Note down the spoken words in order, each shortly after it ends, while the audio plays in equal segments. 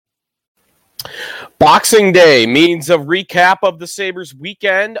Boxing Day means a recap of the Sabres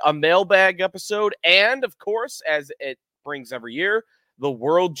weekend, a mailbag episode, and, of course, as it brings every year, the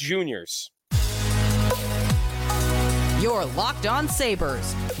World Juniors. You're Locked On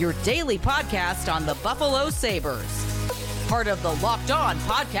Sabres, your daily podcast on the Buffalo Sabres. Part of the Locked On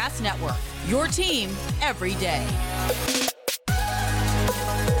Podcast Network, your team every day.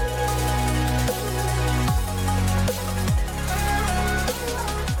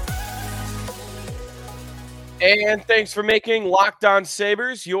 And thanks for making Locked On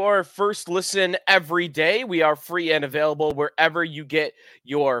Sabres your first listen every day. We are free and available wherever you get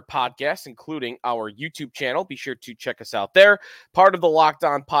your podcasts, including our YouTube channel. Be sure to check us out there. Part of the Locked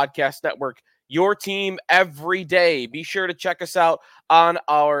On Podcast Network, your team every day. Be sure to check us out on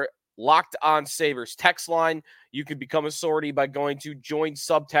our Locked On Sabres text line. You can become a sortie by going to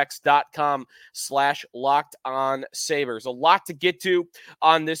joinsubtext.com/Locked On Sabres. A lot to get to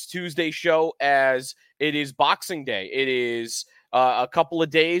on this Tuesday show as it is Boxing Day. It is a couple of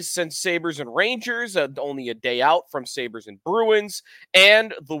days since Sabres and Rangers, only a day out from Sabres and Bruins,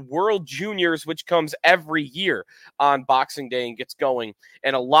 and the World Juniors, which comes every year on Boxing Day and gets going.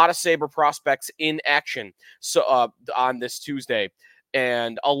 And a lot of Sabre prospects in action on this Tuesday.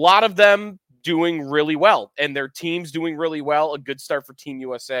 And a lot of them doing really well, and their teams doing really well. A good start for Team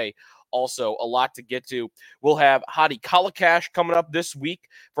USA. Also, a lot to get to. We'll have Hadi Kalakash coming up this week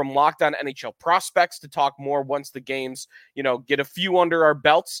from Locked On NHL Prospects to talk more once the games, get a few under our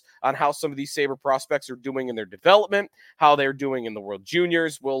belts on how some of these Sabre prospects are doing in their development, how they're doing in the World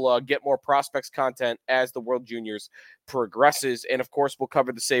Juniors. We'll get more prospects content as the World Juniors progresses. And, of course, we'll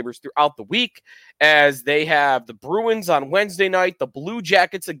cover the Sabres throughout the week as they have the Bruins on Wednesday night, the Blue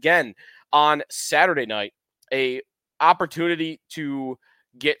Jackets again on Saturday night, a opportunity to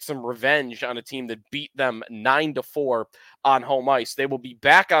get some revenge on a team that beat them 9-4 on home ice. They will be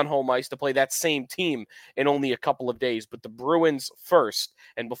back on home ice to play that same team in only a couple of days, but the Bruins first.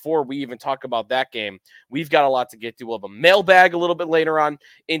 And before we even talk about that game, we've got a lot to get to. We'll have a mailbag a little bit later on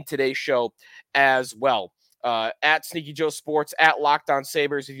in today's show as well. At Sneaky Joe Sports, at Locked On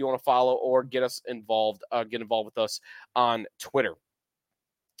Sabres, if you want to follow or get involved with us on Twitter.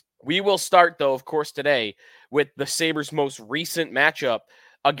 We will start, though, of course, today with the Sabres' most recent matchup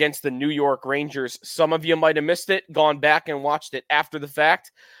against the New York Rangers. Some of you might have missed it, gone back and watched it after the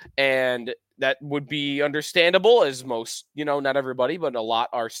fact, and that would be understandable, as most, not everybody, but a lot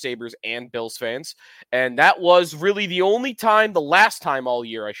are Sabres and Bills fans. And that was really the last time all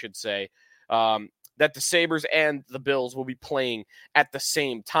year, I should say, that the Sabres and the Bills will be playing at the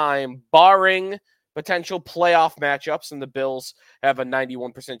same time, barring potential playoff matchups, and the Bills have a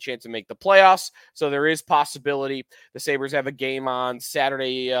 91% chance to make the playoffs. So there is possibility. The Sabres have a game on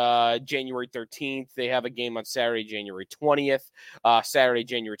Saturday, January 13th. They have a game on Saturday, January 20th, Saturday,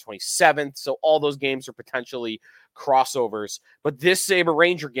 January 27th. So all those games are potentially crossovers. But this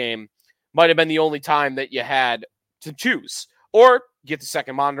Sabre-Ranger game might have been the only time that you had to choose. Or get the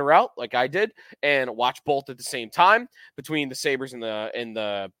second monitor out, like I did, and watch both at the same time between the Sabres and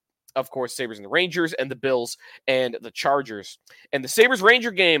the of course, Sabres and the Rangers, and the Bills and the Chargers. And the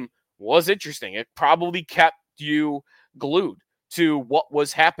Sabres-Ranger game was interesting. It probably kept you glued to what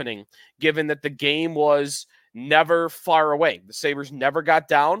was happening, given that the game was never far away. The Sabres never got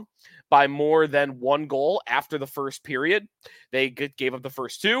down by more than one goal after the first period. They gave up the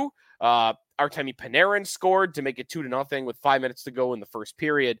first two. Artemi Panarin scored to make it 2-0 with 5 minutes to go in the first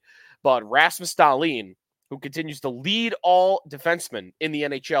period. But Rasmus Dahlin, who continues to lead all defensemen in the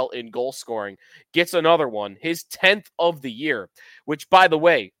NHL in goal scoring, gets another one, his 10th of the year, which, by the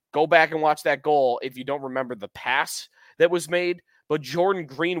way, go back and watch that goal if you don't remember the pass that was made, but Jordan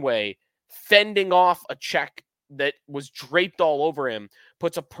Greenway fending off a check that was draped all over him,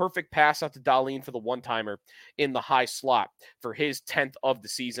 puts a perfect pass out to Dahlin for the one-timer in the high slot for his 10th of the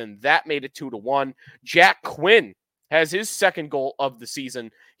season. That made it 2-1. Jack Quinn has his second goal of the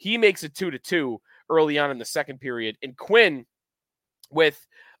season. He makes it 2-2 early on in the second period. And Quinn, with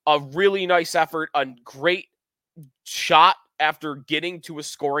a really nice effort, a great shot after getting to a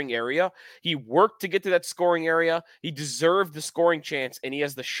scoring area. He worked to get to that scoring area. He deserved the scoring chance, and he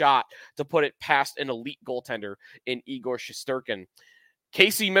has the shot to put it past an elite goaltender in Igor Shesterkin.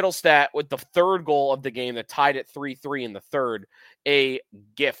 Casey Middlestat with the third goal of the game that tied it 3-3 in the third. A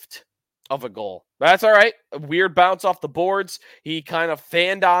gift of a goal. That's all right. A weird bounce off the boards. He kind of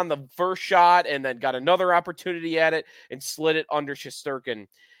fanned on the first shot and then got another opportunity at it and slid it under Shesterkin.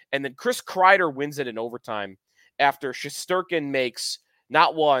 And then Chris Kreider wins it in overtime after Shesterkin makes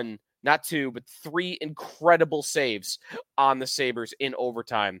not one, not two, but three incredible saves on the Sabres in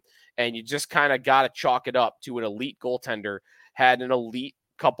overtime. And you just kind of got to chalk it up to an elite goaltender, had an elite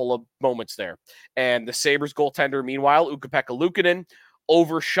couple of moments there. And the Sabres goaltender, meanwhile, Ukko-Pekka Luukkonen,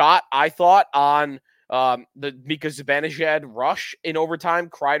 overshot, I thought, on the Mika Zibanejad rush in overtime.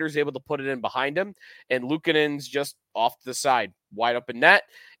 Kreider's able to put it in behind him, and Luukkonen's just off to the side, wide open net,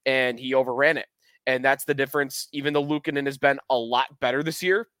 and he overran it. And that's the difference. Even though Luukkonen has been a lot better this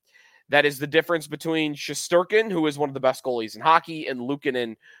year, that is the difference between Shesterkin, who is one of the best goalies in hockey, and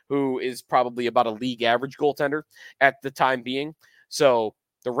Luukkonen, who is probably about a league average goaltender at the time being. So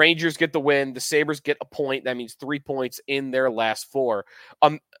the Rangers get the win. The Sabres get a point. That means 3 points in their last 4.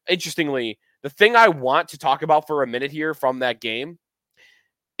 Interestingly, the thing I want to talk about for a minute here from that game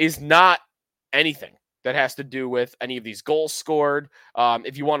is not anything that has to do with any of these goals scored.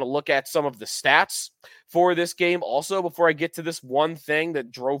 If you want to look at some of the stats for this game also, before I get to this one thing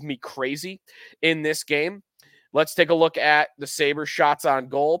that drove me crazy in this game, let's take a look at the Sabres shots on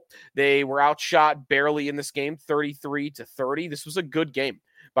goal. They were outshot barely in this game, 33-30. This was a good game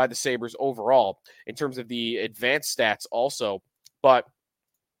by the Sabres overall in terms of the advanced stats also. But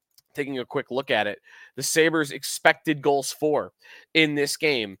taking a quick look at it, the Sabres expected goals for in this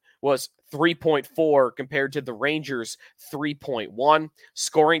game was 3.4 compared to the Rangers 3.1.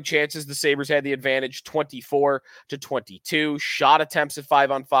 Scoring chances, the Sabres had the advantage 24-22. Shot attempts at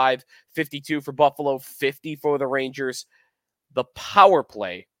 5-on-5, 52 for Buffalo, 50 for the Rangers. The power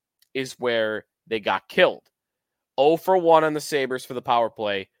play is where they got killed. 0 for 1 on the Sabres for the power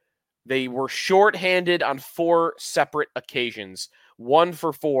play. They were shorthanded on 4 separate occasions. 1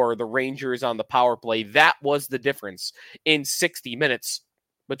 for 4, the Rangers on the power play. That was the difference in 60 minutes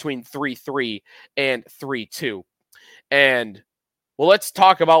between 3-3 and 3-2. And, well, let's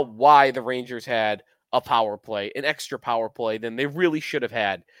talk about why the Rangers had a power play, an extra power play than they really should have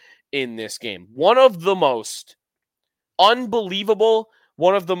had in this game. One of the most unbelievable,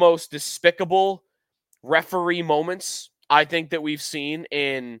 one of the most despicable referee moments I think that we've seen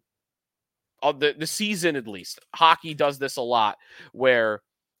in the season, at least. Hockey does this a lot, where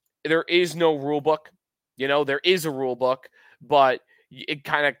there is no rule book. You know, there is a rule book, but it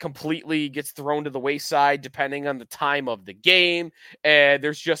kind of completely gets thrown to the wayside depending on the time of the game. And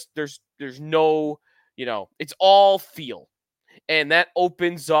there's no, it's all feel. And that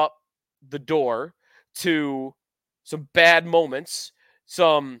opens up the door to some bad moments,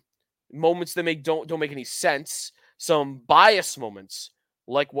 some moments that don't make any sense, some bias moments,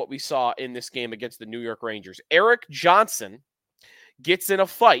 like what we saw in this game against the New York Rangers. Erik Johnson gets in a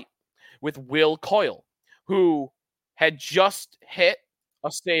fight with Will Coyle, who had just hit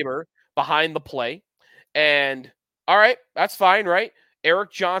a Sabre behind the play. And, all right, that's fine, right?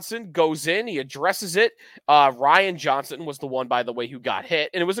 Erik Johnson goes in. He addresses it. Ryan Johnson was the one, by the way, who got hit,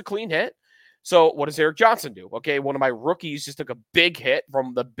 and it was a clean hit. So what does Erik Johnson do? Okay, one of my rookies just took a big hit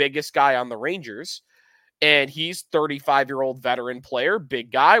from the biggest guy on the Rangers. And he's 35-year-old veteran player,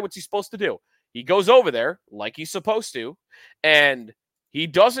 big guy. What's he supposed to do? He goes over there like he's supposed to, and he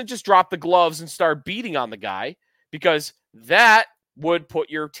doesn't just drop the gloves and start beating on the guy, because that would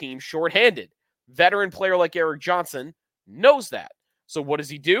put your team shorthanded. Veteran player like Erik Johnson knows that. So what does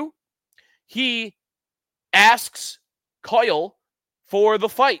he do? He asks Coyle for the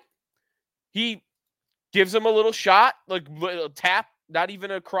fight. He gives him a little shot, like a tap, not even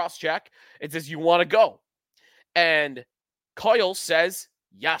a cross check. It says, "You want to go?" And Coyle says,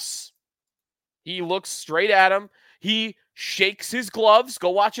 yes. He looks straight at him. He shakes his gloves. Go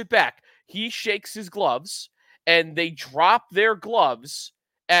watch it back. He shakes his gloves, and they drop their gloves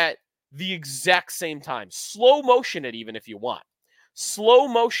at the exact same time. Slow motion it, even if you want. Slow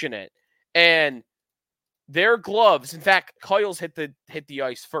motion it. And their gloves, in fact, Coyle's hit the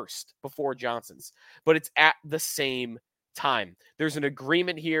ice first before Johnson's, but it's at the same time. There's an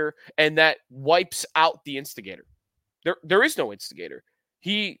agreement here, and that wipes out the instigator. There is no instigator.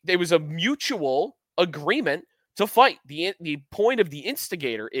 There was a mutual agreement to fight. The point of the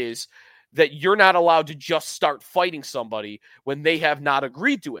instigator is that you're not allowed to just start fighting somebody when they have not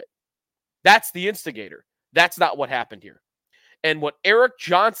agreed to it. That's the instigator. That's not what happened here. And what Erik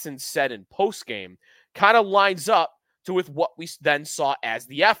Johnson said in postgame kind of lines up with what we then saw as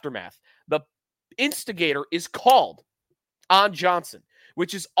the aftermath. The instigator is called on Johnson,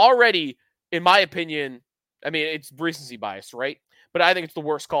 which is already, in my opinion, I mean, it's recency bias, right? But I think it's the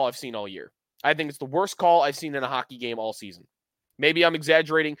worst call I've seen all year. I think it's the worst call I've seen in a hockey game all season. Maybe I'm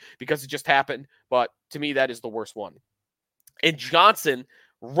exaggerating because it just happened, but to me, that is the worst one. And Johnson,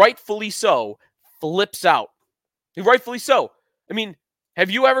 rightfully so, flips out. Rightfully so. I mean, Have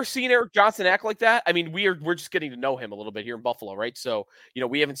you ever seen Eric Johnson act like that? I mean, we're just getting to know him a little bit here in Buffalo, right? So,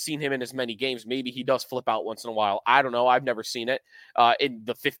 we haven't seen him in as many games. Maybe he does flip out once in a while. I don't know. I've never seen it. In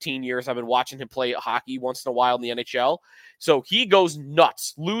the 15 years I've been watching him play hockey once in a while in the NHL. So he goes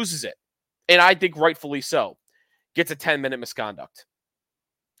nuts, loses it. And I think rightfully so. Gets a 10-minute misconduct.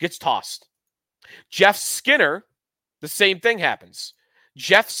 Gets tossed. Jeff Skinner, the same thing happens.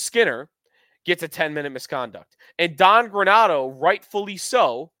 Jeff Skinner gets a 10-minute misconduct. And Don Granato, rightfully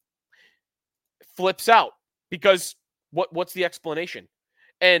so, flips out because what's the explanation?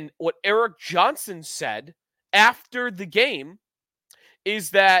 And what Eric Johnson said after the game is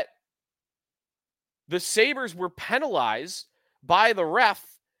that the Sabres were penalized by the ref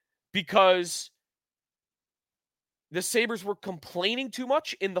because the Sabres were complaining too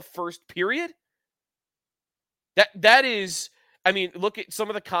much in the first period. That is, I mean, look at some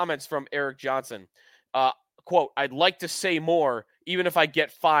of the comments from Eric Johnson. Quote, "I'd like to say more. Even if I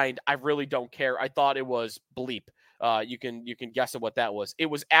get fined, I really don't care. I thought it was bleep." You can guess at what that was. It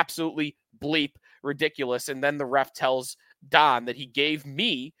was absolutely bleep ridiculous. And then the ref tells Don that he gave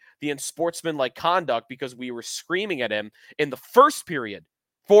me the unsportsmanlike conduct because we were screaming at him in the first period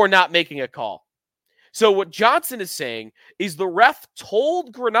for not making a call. So what Johnson is saying is the ref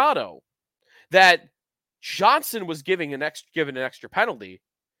told Granato that Johnson was given an extra penalty.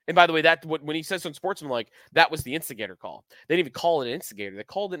 And by the way, when he says unsportsmanlike, that was the instigator call. They didn't even call it an instigator. They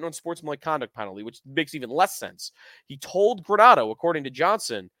called it an unsportsmanlike conduct penalty, which makes even less sense. He told Granato, according to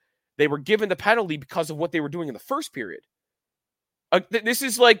Johnson, they were given the penalty because of what they were doing in the first period. This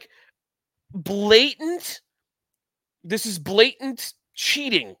is like blatant. This is blatant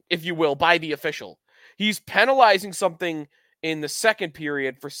cheating, if you will, by the official. He's penalizing something in the second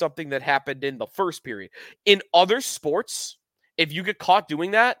period for something that happened in the first period. In other sports, if you get caught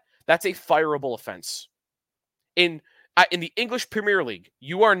doing that, that's a fireable offense. In the English Premier League,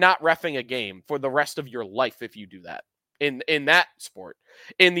 you are not reffing a game for the rest of your life if you do that. In that sport.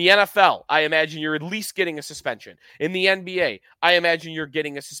 In the NFL, I imagine you're at least getting a suspension. In the NBA, I imagine you're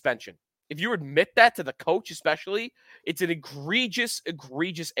getting a suspension. If you admit that to the coach especially, it's an egregious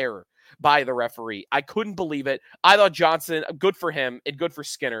error by the referee. I couldn't believe it. I thought Johnson, good for him and good for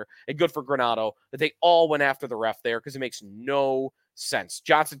Skinner and good for Granato, that they all went after the ref there because it makes no sense.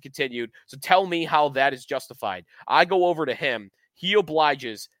 Johnson continued, so tell me how that is justified. I go over to him. He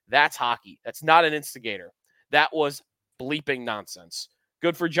obliges. That's hockey. That's not an instigator. That was bleeping nonsense.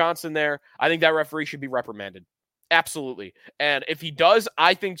 Good for Johnson there. I think that referee should be reprimanded. Absolutely. And if he does,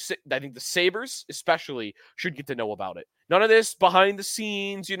 I think the Sabres especially should get to know about it. None of this behind the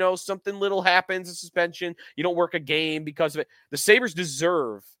scenes, something little happens, a suspension, you don't work a game because of it. The Sabres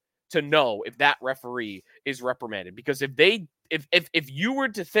deserve to know if that referee is reprimanded, because if you were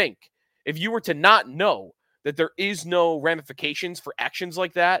to not know that there is no ramifications for actions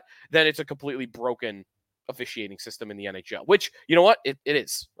like that, then it's a completely broken officiating system in the NHL, which, you know what? It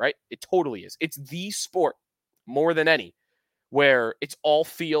is, right? It totally is. It's the sport more than any where it's all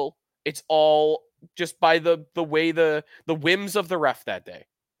feel, it's all just by the way the whims of the ref that day.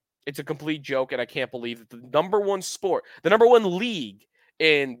 It's a complete joke, and I can't believe that the number one league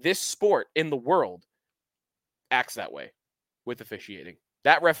in this sport in the world acts that way with officiating.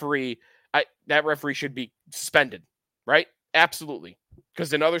 That referee should be suspended, right? Absolutely.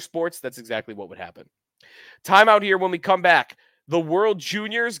 Because in other sports, that's exactly what would happen. Timeout here. When we come back, the World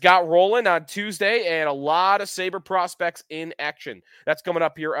Juniors got rolling on Tuesday, and a lot of Sabre prospects in action. That's coming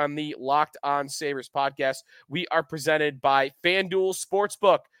up here on the Locked On Sabres podcast. We are presented by FanDuel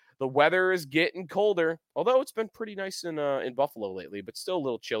Sportsbook. The weather is getting colder, although it's been pretty nice in Buffalo lately, but still a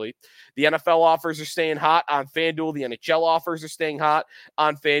little chilly. The NFL offers are staying hot on FanDuel. The NHL offers are staying hot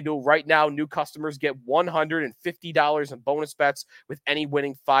on FanDuel. Right now, new customers get $150 in bonus bets with any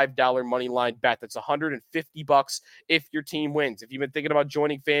winning $5 money line bet. That's $150 if your team wins. If you've been thinking about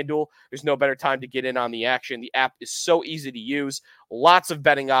joining FanDuel, there's no better time to get in on the action. The app is so easy to use. Lots of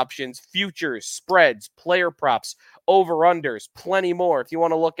betting options, futures, spreads, player props, over-unders, plenty more. If you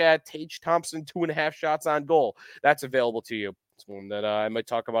want to look at Tage Thompson, 2.5 shots on goal, that's available to you. It's one that I might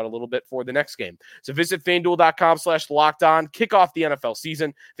talk about a little bit for the next game. So visit FanDuel.com/lockedon. Kick off the NFL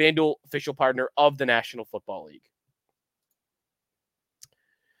season. FanDuel, official partner of the National Football League.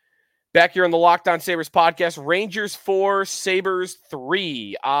 Back here on the Locked On Sabres podcast, Rangers 4, Sabres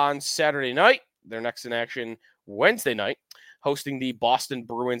 3 on Saturday night. They're next in action Wednesday night, hosting the Boston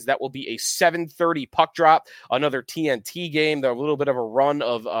Bruins. That will be a 7:30 puck drop, another TNT game. They're a little bit of a run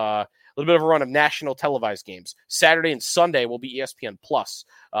of national televised games. Saturday and Sunday will be ESPN Plus,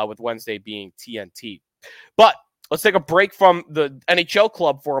 with Wednesday being TNT. But let's take a break from the NHL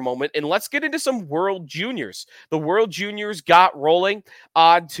club for a moment, and let's get into some World Juniors. The World Juniors got rolling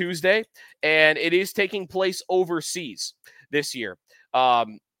on Tuesday, and it is taking place overseas this year.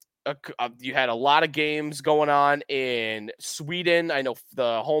 You had a lot of games going on in Sweden. I know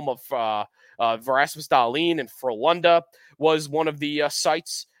the home of Rasmus Dahlin and Frölunda was one of the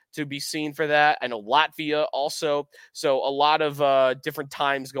sites to be seen for that. I know Latvia also. So a lot of different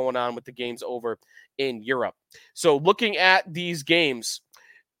times going on with the games over in Europe. So looking at these games,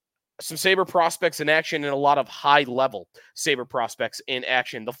 some Sabre prospects in action and a lot of high-level Sabre prospects in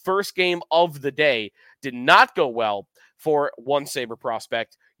action. The first game of the day did not go well for one Sabre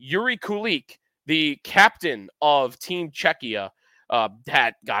prospect. Yuri Kulik, the captain of Team Czechia,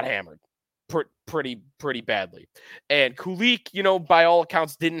 got hammered pretty badly. And Kulik, by all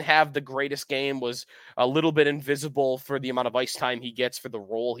accounts, didn't have the greatest game, was a little bit invisible for the amount of ice time he gets, for the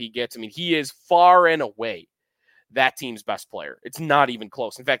role he gets. I mean, he is far and away that team's best player. It's not even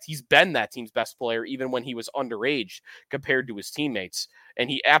close. In fact, he's been that team's best player even when he was underage compared to his teammates. And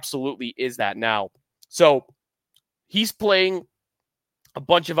he absolutely is that now. So he's playing a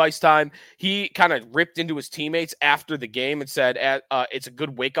bunch of ice time. He kind of ripped into his teammates after the game and said, it's a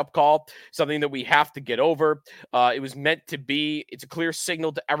good wake-up call, something that we have to get over. It was meant to be. It's a clear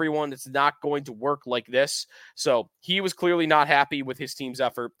signal to everyone it's not going to work like this. So he was clearly not happy with his team's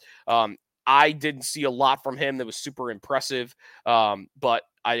effort. I didn't see a lot from him that was super impressive, but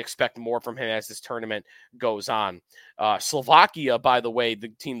I expect more from him as this tournament goes on. Slovakia, by the way, the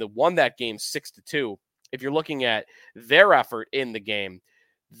team that won that game 6-2, if you're looking at their effort in the game,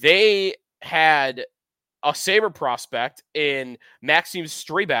 they had a Sabre prospect in Maxim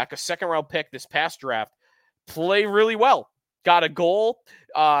Strebak, a second-round pick this past draft, play really well. Got a goal,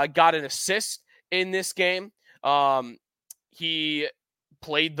 got an assist in this game. He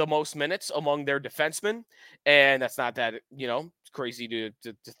played the most minutes among their defensemen, and that's not that, crazy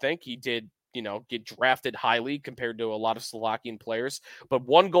to think. He did, get drafted highly compared to a lot of Slovakian players, but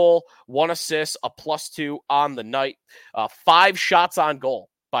 1 goal, 1 assist, a +2 on the night, 5 shots on goal,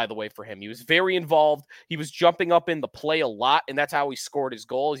 by the way, for him. He was very involved. He was jumping up in the play a lot, and that's how he scored his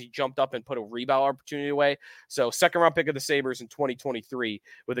goals. He jumped up and put a rebound opportunity away. So second round pick of the Sabres in 2023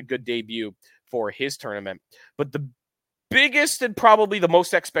 with a good debut for his tournament. But the biggest and probably the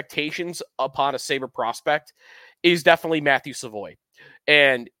most expectations upon a Sabre prospect is definitely Matthew Savoie.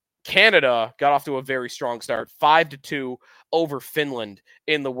 And Canada got off to a very strong start, 5-2 over Finland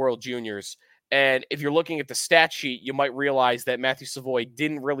in the World Juniors. And if you're looking at the stat sheet, you might realize that Matthew Savoie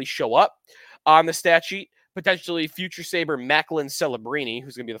didn't really show up on the stat sheet. Potentially future Sabre Macklin Celebrini,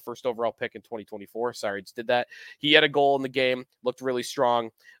 who's going to be the first overall pick in 2024. Sorry, I just did that. He had a goal in the game, looked really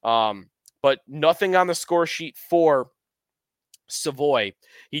strong. But nothing on the score sheet for Savoie.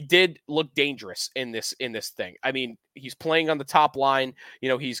 He did look dangerous in this thing. I mean, he's playing on the top line.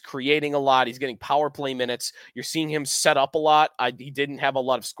 He's creating a lot. He's getting power play minutes. You're seeing him set up a lot. He didn't have a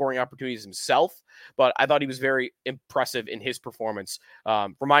lot of scoring opportunities himself, but I thought he was very impressive in his performance.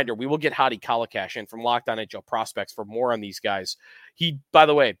 Reminder, we will get Hadi Kalakash in from Locked On NHL Prospects for more on these guys. By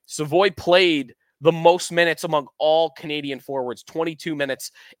the way, Savoie played the most minutes among all Canadian forwards, 22 minutes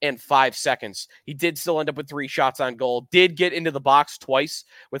and 5 seconds. He did still end up with 3 shots on goal, did get into the box twice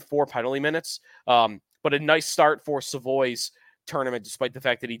with 4 penalty minutes. But a nice start for Savoie's tournament, despite the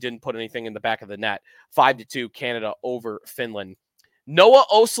fact that he didn't put anything in the back of the net. 5-2 Canada over Finland. Noah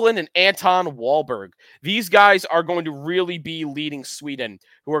Östlund and Anton Wahlberg. These guys are going to really be leading Sweden,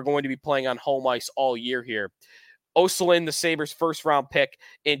 who are going to be playing on home ice all year here. Östlund, the Sabres' first-round pick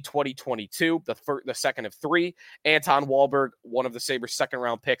in 2022, the second of 3. Anton Wahlberg, one of the Sabres'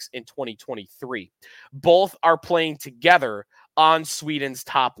 second-round picks in 2023. Both are playing together on Sweden's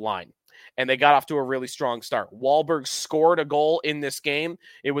top line, and they got off to a really strong start. Wahlberg scored a goal in this game.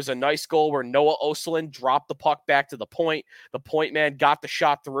 It was a nice goal where Noah Östlund dropped the puck back to the point. The point man got the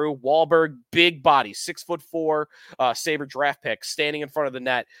shot through. Wahlberg, big body, 6'4", Sabre draft pick, standing in front of the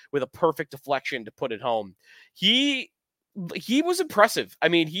net with a perfect deflection to put it home. He was impressive. I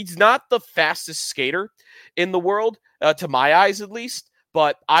mean, he's not the fastest skater in the world, to my eyes at least,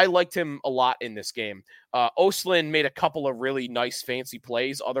 but I liked him a lot in this game. Östlund made a couple of really nice, fancy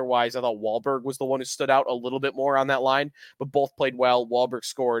plays. Otherwise, I thought Wahlberg was the one who stood out a little bit more on that line, but both played well. Wahlberg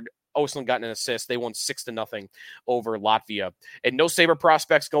scored. Östlund got an assist. They won 6-0 over Latvia. And no Sabre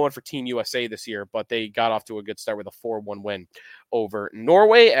prospects going for Team USA this year, but they got off to a good start with a 4-1 win over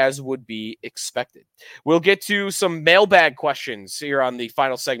Norway, as would be expected. We'll get to some mailbag questions here on the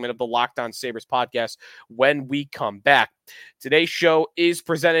final segment of the Locked On Sabres podcast when we come back. Today's show is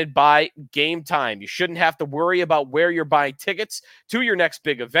presented by Game Time. You shouldn't have to worry about where you're buying tickets to your next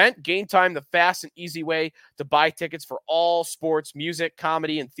big event. Game Time, the fast and easy way to buy tickets for all sports, music,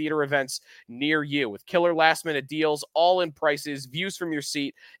 comedy, and theater events near you. With killer last-minute deals, all-in prices, views from your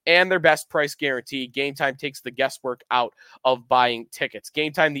seat, and their best price guarantee, Game Time takes the guesswork out of buying tickets.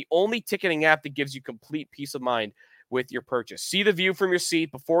 Game Time, the only ticketing app that gives you complete peace of mind with your purchase. See the view from your seat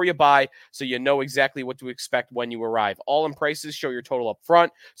before you buy so you know exactly what to expect when you arrive. All-in prices show your total up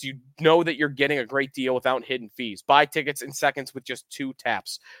front so you know that you're getting a great deal without hidden fees. Buy tickets in seconds with just 2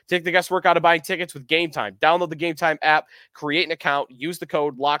 taps. Take the guesswork out of buying tickets with Game Time. Download the Game Time app, create an account, use the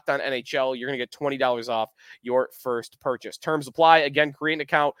code LOCKEDONNHL. You're going to get $20 off your first purchase. Terms apply. Again, create an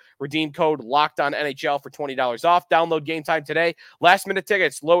account, redeem code LOCKEDONNHL for $20 off. Download Game Time today. Last-minute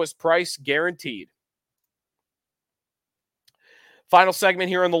tickets, lowest price guaranteed. Final segment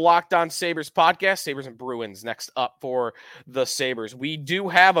here on the Locked On Sabres podcast. Sabres and Bruins next up for the Sabres. We do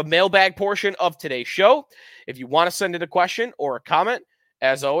have a mailbag portion of today's show. If you want to send in a question or a comment,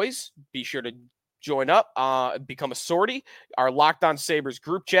 as always, be sure to join up, become a sortie. Our Locked On Sabres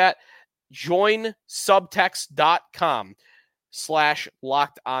group chat. Join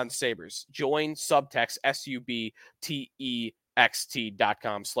subtext.com/Locked On Sabres. Join subtext,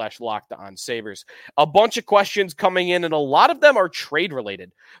 subtext.com/Locked On Sabres. A bunch of questions coming in, and a lot of them are trade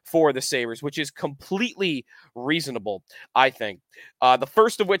related for the Sabres, which is completely reasonable, I think. The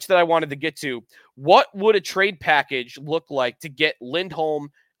first of which that I wanted to get to, what would a trade package look like to get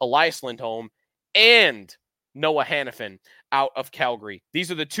Elias Lindholm, and Noah Hanifin out of Calgary? These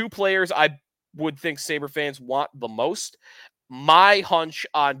are the two players I would think Sabre fans want the most. My hunch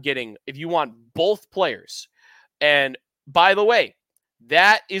on getting, if you want both players, and by the way,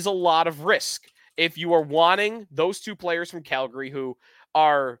 that is a lot of risk. If you are wanting those two players from Calgary who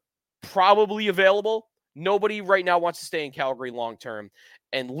are probably available, nobody right now wants to stay in Calgary long-term.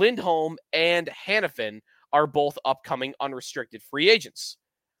 And Lindholm and Hanifin are both upcoming unrestricted free agents.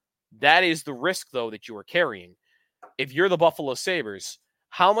 That is the risk, though, that you are carrying. If you're the Buffalo Sabres,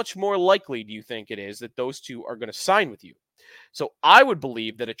 how much more likely do you think it is that those two are going to sign with you? So I would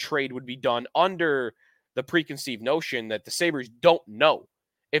believe that a trade would be done under the preconceived notion that the Sabres don't know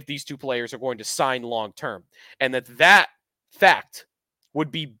if these two players are going to sign long-term, and that fact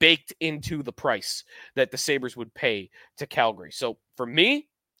would be baked into the price that the Sabres would pay to Calgary. So for me,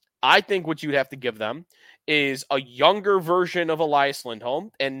 I think what you'd have to give them is a younger version of Elias Lindholm,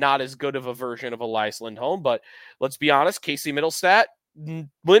 and not as good of a version of Elias Lindholm. But let's be honest, Casey Middlestat,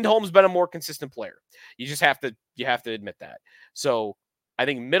 Lindholm's been a more consistent player. You have to admit that. So I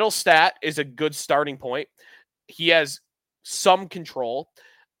think Middlestat is a good starting point. He has some control.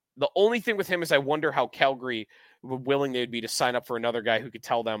 The only thing with him is I wonder how Calgary willing they would be to sign up for another guy who could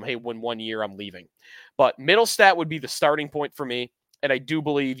tell them, hey, when 1 year I'm leaving. But Middlestat would be the starting point for me. And I do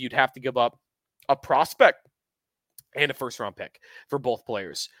believe you'd have to give up a prospect and a first-round pick for both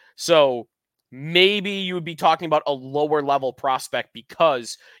players. So maybe you would be talking about a lower-level prospect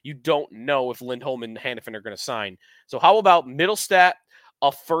because you don't know if Lindholm and Hanifin are going to sign. So how about Middlestat,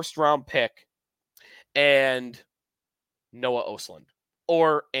 a first-round pick, and Noah Östlund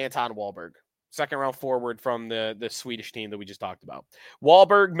or Anton Wahlberg, second-round forward from the Swedish team that we just talked about.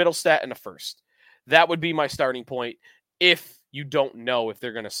 Wahlberg, Middlestat, and a first. That would be my starting point if you don't know if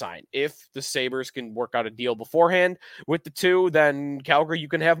they're going to sign. If the Sabres can work out a deal beforehand with the two, then Calgary, you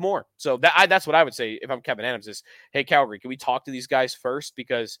can have more. So that's what I would say if I'm Kevin Adams is, hey, Calgary, can we talk to these guys first?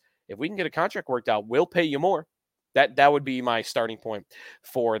 Because if we can get a contract worked out, we'll pay you more. That would be my starting point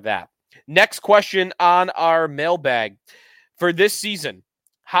for that. Next question on our mailbag. For this season,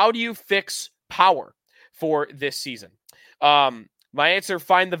 how do you fix power for this season? My answer,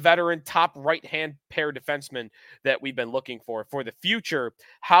 find the veteran top right-hand pair defenseman that we've been looking for. For the future,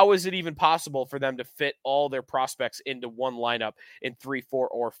 how is it even possible for them to fit all their prospects into one lineup in 3, 4,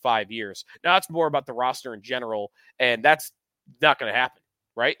 or 5 years? Now, it's more about the roster in general, and that's not going to happen,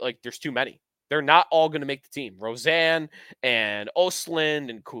 right? Like, there's too many. They're not all going to make the team. Roseanne and Östlund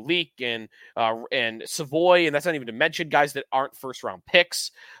and Kulik and Savoy, and that's not even to mention guys that aren't first-round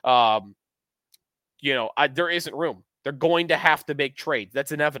picks. There isn't room. They're going to have to make trades.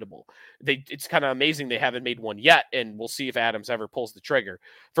 That's inevitable. It's kind of amazing they haven't made one yet, and we'll see if Adams ever pulls the trigger.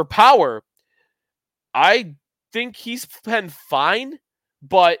 For power, I think he's been fine,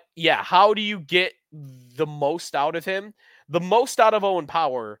 but yeah, how do you get the most out of him? The most out of Owen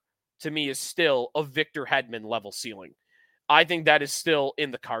Power, to me, is still a Victor Hedman level ceiling. I think that is still in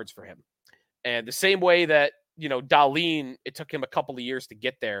the cards for him. And the same way that Dahlin, it took him a couple of years to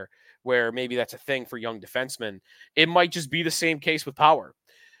get there, where maybe that's a thing for young defensemen. It might just be the same case with Power.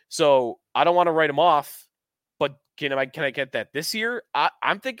 So I don't want to write him off, but can I get that this year?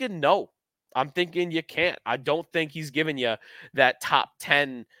 I'm thinking no. I'm thinking you can't. I don't think he's giving you that top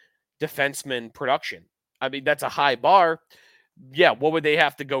 10 defenseman production. I mean, that's a high bar. Yeah, what would they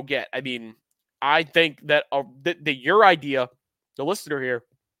have to go get? I mean, I think that your idea, the listener here,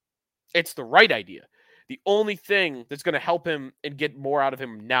 it's the right idea. The only thing that's going to help him and get more out of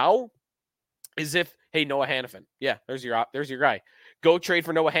him now is if, hey, Noah Hannafin. Yeah, there's your guy. Go trade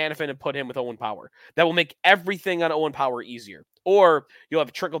for Noah Hannafin and put him with Owen Power. That will make everything on Owen Power easier. Or you'll have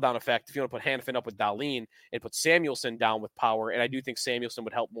a trickle-down effect if you want to put Hannafin up with Dahlin and put Samuelsson down with Power. And I do think Samuelsson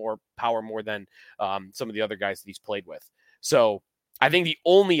would help Power more than some of the other guys that he's played with. So I think the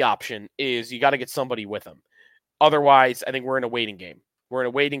only option is you got to get somebody with him. Otherwise, I think we're in a waiting game.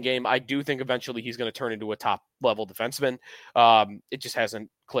 I do think eventually he's going to turn into a top-level defenseman. It just hasn't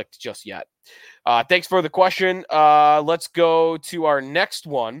clicked just yet. Thanks for the question. Let's go to our next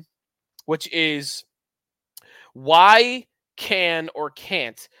one, which is, why can or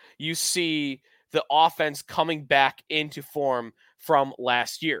can't you see the offense coming back into form from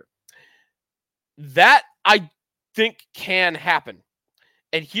last year? That, I think, can happen.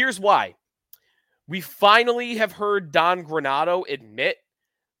 And here's why. We finally have heard Don Granato admit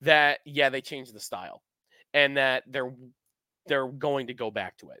that, yeah, they changed the style and that they're going to go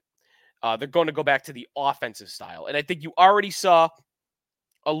back to it. They're going to go back to the offensive style. And I think you already saw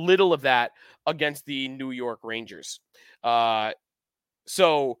a little of that against the New York Rangers.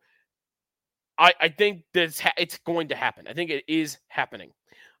 So I think it's going to happen. I think it is happening.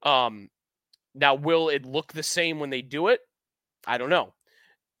 Now, will it look the same when they do it? I don't know.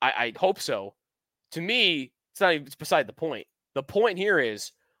 I'd hope so. To me, it's beside the point. The point here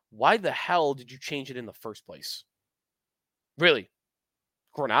is, why the hell did you change it in the first place? Really?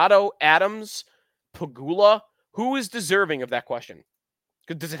 Granato, Adams, Pagula? Who is deserving of that question?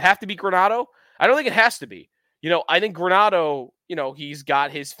 Does it have to be Granato? I don't think it has to be. I think Granato, he's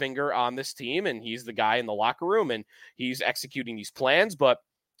got his finger on this team and he's the guy in the locker room and he's executing these plans. But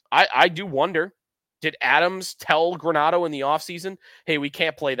I do wonder, did Adams tell Granato in the offseason, hey, we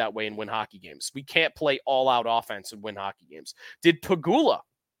can't play that way and win hockey games. We can't play all-out offense and win hockey games. Did Pagula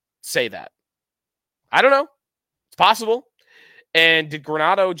say that? I don't know. It's possible. And did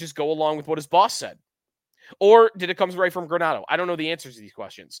Granato just go along with what his boss said? Or did it come right from Granato? I don't know the answers to these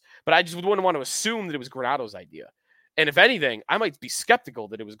questions. But I just wouldn't want to assume that it was Granato's idea. And if anything, I might be skeptical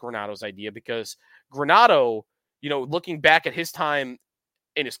that it was Granato's idea because Granato, looking back at his time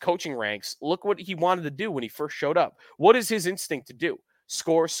in his coaching ranks, look what he wanted to do when he first showed up. What is his instinct to do?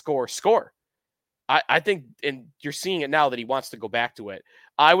 Score, score, score. I think, and you're seeing it now that he wants to go back to it.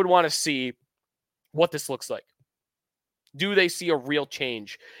 I would want to see what this looks like. Do they see a real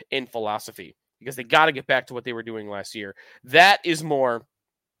change in philosophy? Because they got to get back to what they were doing last year. That is more,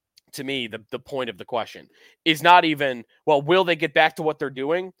 to me, the point of the question. Is not even, well, will they get back to what they're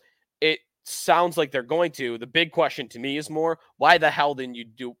doing? It sounds like they're going to. The big question to me is more, why the hell didn't you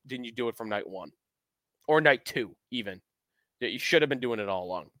do it from night one? Or night two, even? You should have been doing it all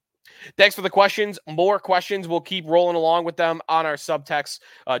along. Thanks for the questions. More questions. We'll keep rolling along with them on our subtext.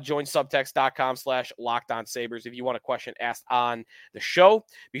 Join subtext.com/LockedOnSabres. If you want a question asked on the show,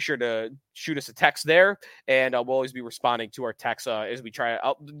 be sure to shoot us a text there, and we'll always be responding to our texts as we try.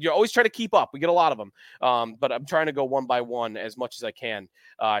 You always try to keep up. We get a lot of them, but I'm trying to go one by one as much as I can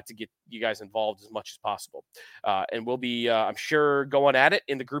to get you guys involved as much as possible. And we'll be, I'm sure, going at it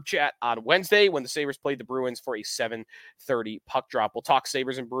in the group chat on Wednesday when the Sabres play the Bruins for a 7:30 puck drop. We'll talk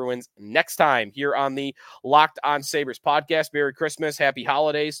Sabres and Bruins next time here on the Locked On Sabres podcast. Merry Christmas, happy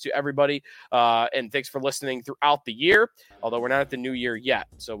holidays to everybody, and thanks for listening throughout the year, although we're not at the new year yet.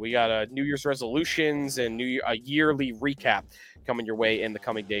 So we got New Year's resolutions and a yearly recap coming your way in the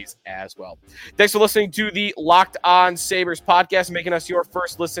coming days as well. Thanks for listening to the Locked On Sabres podcast, making us your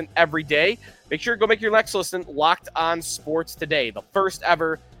first listen every day. Make sure to go make your next listen Locked On Sports Today, the first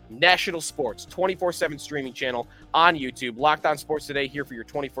ever national sports 24/7 streaming channel on YouTube. Locked On Sports Today, here for your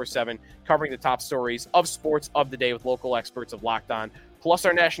 24/7, covering the top stories of sports of the day with local experts of Locked On, plus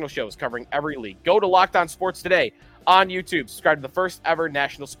our national shows covering every league. Go to Locked On Sports Today on YouTube. Subscribe to the first ever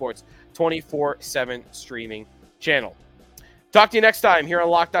national sports 24/7 streaming channel. Talk to you next time here on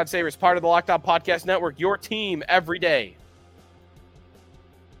Locked On Sabres, part of the Locked On Podcast Network, your team every day.